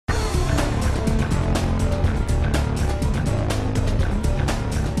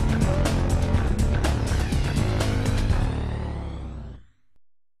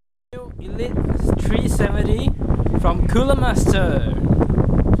Cooler Master.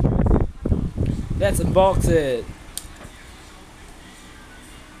 Let's unbox it.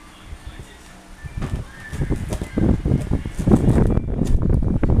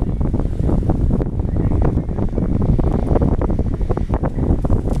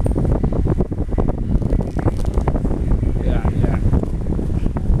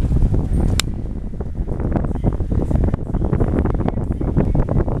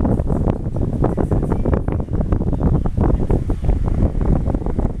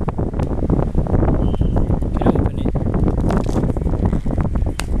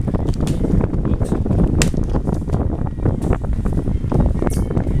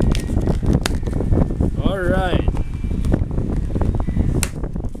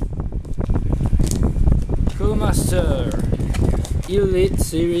 Master Elite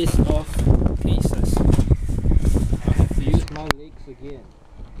series of cases. I have to use my legs again.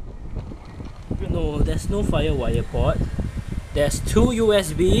 No, there's no firewire port. There's two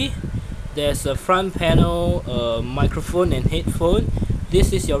USB. There's a front panel, microphone and headphone.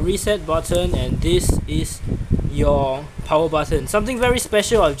 This is your reset button, and this is your power button. Something very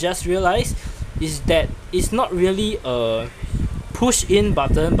special I've just realized is that it's not really a push in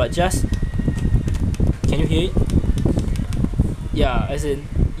button, but just, can you hear it? Yeah, as in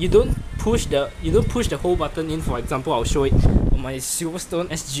you don't push the whole button in. For example, I'll show it on my Silverstone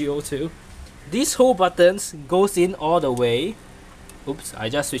SGO2. These whole buttons goes in all the way. Oops, I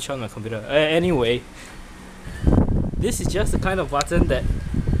just switched on my computer. Anyway, this is just the kind of button that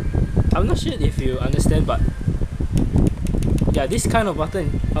I'm not sure if you understand, but yeah, this kind of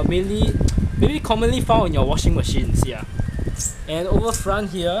button are maybe commonly found in your washing machines. Yeah, and over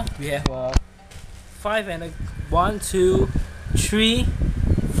front here we have a 5 and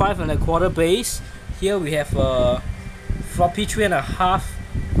a quarter base. Here we have a floppy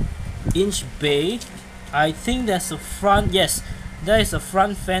 3.5-inch bay. I think there's a front, yes, there is a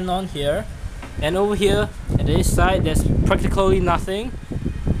front fan on here, and over here at this side there's practically nothing.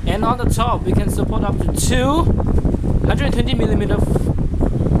 And on the top we can support up to two 120mm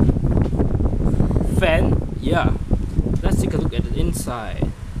fan. Yeah, let's take a look at the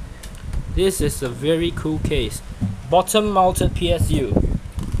inside. This is a very cool case. Bottom mounted PSU.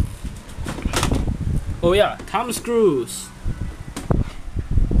 Oh yeah, thumb screws.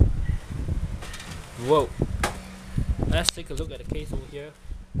 Whoa. Let's take a look at the case over here.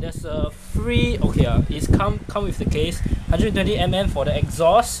 There's a free, it's come with the case. 120mm for the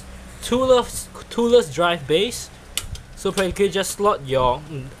exhaust. Tooless drive base. So practically just slot your,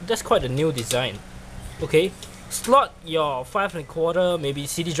 that's quite a new design. Okay, slot your 5 and a quarter maybe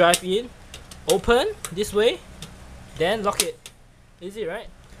CD drive in. Open this way, then lock it. Easy, right?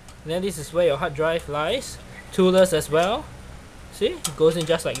 Then this is where your hard drive lies. Tooless as well. See, it goes in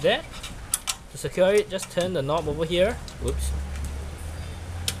just like that. To secure it, just turn the knob over here. Oops.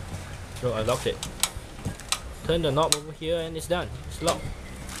 So I locked it. Turn the knob over here and it's done. It's locked.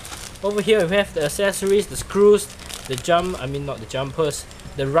 Over here we have the accessories, the screws, the jumpers,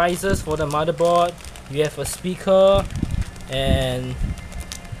 the risers for the motherboard. We have a speaker and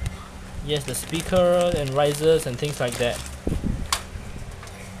yes, the speaker and risers and things like that.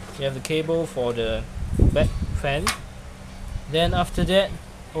 You have the cable for the back fan. Then after that,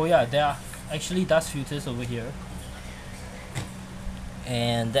 oh yeah, there are actually dust filters over here.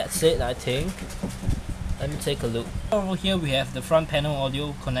 And that's it, I think. Let me take a look. Over here we have the front panel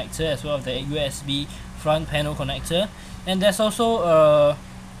audio connector as well as the USB front panel connector. And there's also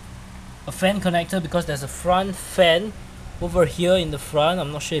a fan connector because there's a front fan over here in the front.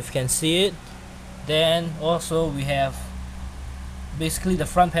 I'm not sure if you can see it. Then also we have basically the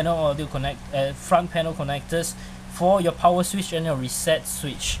front panel audio front panel connectors for your power switch and your reset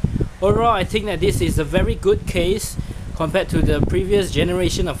switch. Overall, I think that this is a very good case compared to the previous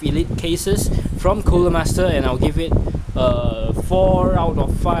generation of Elite cases from Cooler Master, and I'll give it 4 out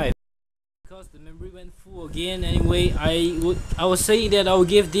of 5. Because the memory went full again. Anyway, I would say that I will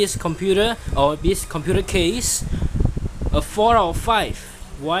give this computer case a 4 out of 5.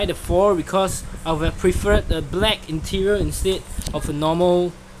 Why the 4? Because I would have preferred a black interior instead of a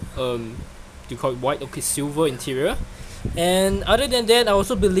normal you call it white, okay, silver interior. And other than that, I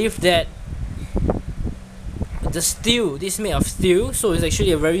also believe that the steel, this is made of steel, so it's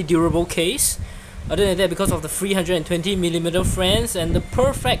actually a very durable case. Other than that, because of the 320mm frames and the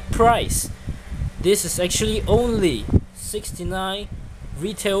perfect price, this is actually only 69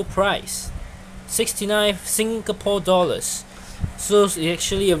 retail price, 69 Singapore dollars. So it's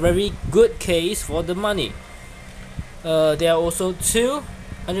actually a very good case for the money. There are also two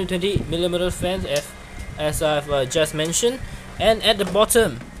 120mm fans as I've just mentioned, and at the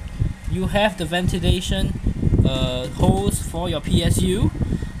bottom you have the ventilation hose for your PSU,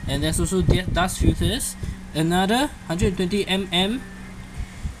 and there's also dust filters. Another 120 mm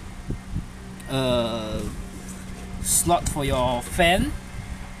slot for your fan,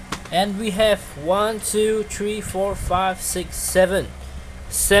 and we have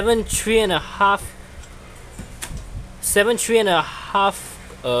 7 three and a half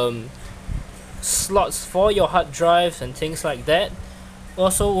slots for your hard drives and things like that.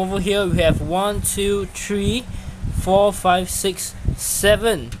 Also over here we have 7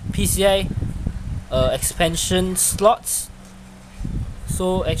 PCI expansion slots.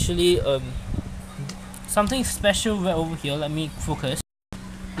 So actually something special right over here, let me focus,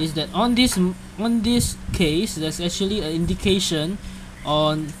 is that on this case there's actually an indication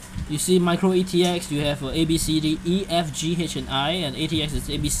on, you see micro ATX, you have A B C D E F G H and I, and ATX is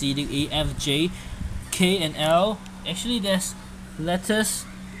A B C D E F J K and L. Actually there's letters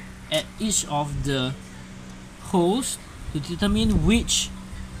at each of the holes to determine which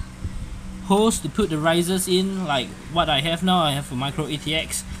holes to put the risers in. Like what I have now, I have a micro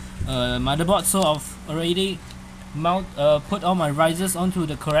ATX motherboard, so I've already put all my risers onto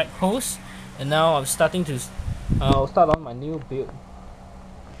the correct holes, and now I'm starting to I'll start on my new build.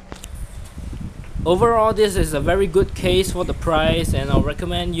 Overall, this is a very good case for the price, and I'll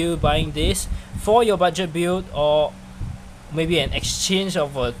recommend you buying this for your budget build, or maybe an exchange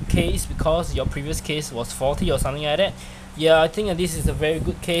of a case because your previous case was faulty or something like that. Yeah, I think that this is a very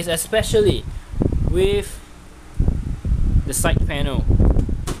good case, especially with the side panel.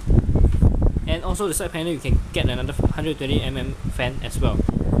 And also the side panel, you can get another 120 mm fan as well.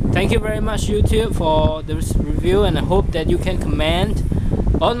 Thank you very much YouTube for this review, and I hope that you can comment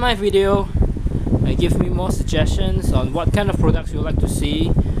on my video and give me more suggestions on what kind of products you'd like to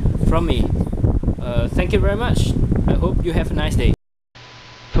see from me. Thank you very much. I hope you have a nice day.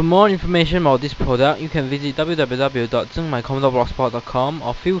 For more information about this product, you can visit www.zhengmaicommodore.blogspot.com,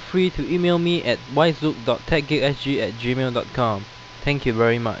 or feel free to email me at yzook.techgeeksg@gmail.com. Thank you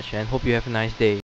very much and hope you have a nice day.